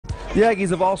The Aggies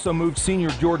have also moved senior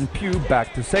Jordan Pugh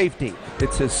back to safety.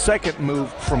 It's his second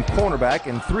move from cornerback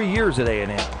in 3 years at A&M.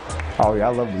 Oh yeah,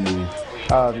 I love the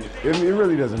move. It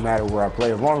really doesn't matter where I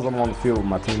play. As long as I'm on the field with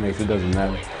my teammates, it doesn't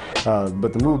matter.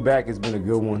 But the move back has been a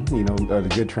good one, you know, the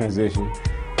good transition.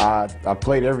 I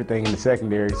played everything in the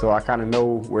secondary, so I kind of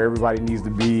know where everybody needs to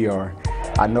be, or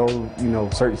I know, you know,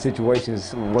 certain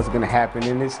situations, what's going to happen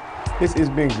in this. It's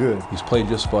been good. He's played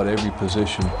just about every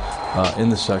position in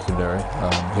the secondary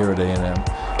here at A&M.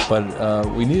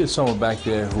 But we needed someone back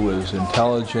there who is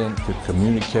intelligent, could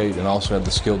communicate, and also had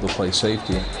the skill to play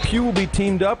safety. Pugh will be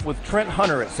teamed up with Trent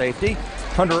Hunter at safety.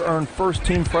 Hunter earned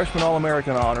first-team freshman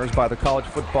All-American honors by the College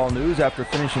Football News after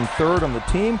finishing third on the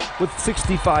team with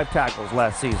 65 tackles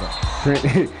last season.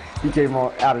 Trent, he came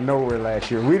out of nowhere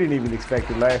last year. We didn't even expect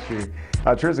it last year.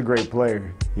 Trent's a great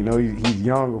player. You know, he's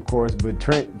young, of course, but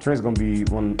Trent's going to be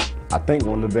I think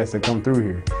one of the best that come through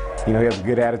here. You know, he has a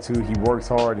good attitude, he works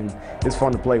hard, and it's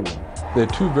fun to play with him. They're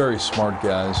two very smart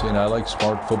guys, and I like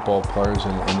smart football players,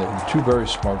 and they're two very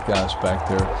smart guys back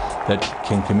there that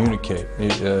can communicate.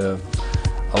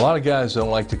 A lot of guys don't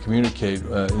like to communicate.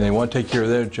 They want to take care of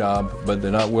their job, but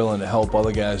they're not willing to help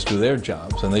other guys do their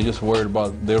jobs, and they just worried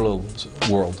about their little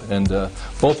world. And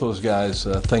both those guys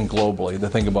think globally. They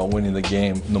think about winning the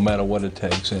game no matter what it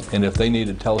takes. And if they need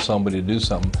to tell somebody to do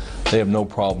something, they have no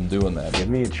problem doing that. Yeah,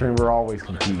 me and Trent, we're always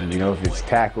competing. You know, if it's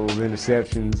tackles,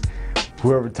 interceptions,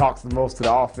 whoever talks the most to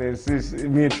the offense,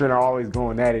 me and Trent are always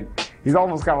going at it. He's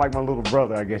almost kind of like my little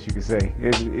brother, I guess you could say.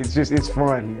 It's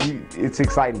fun. It's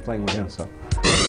exciting playing with him. So.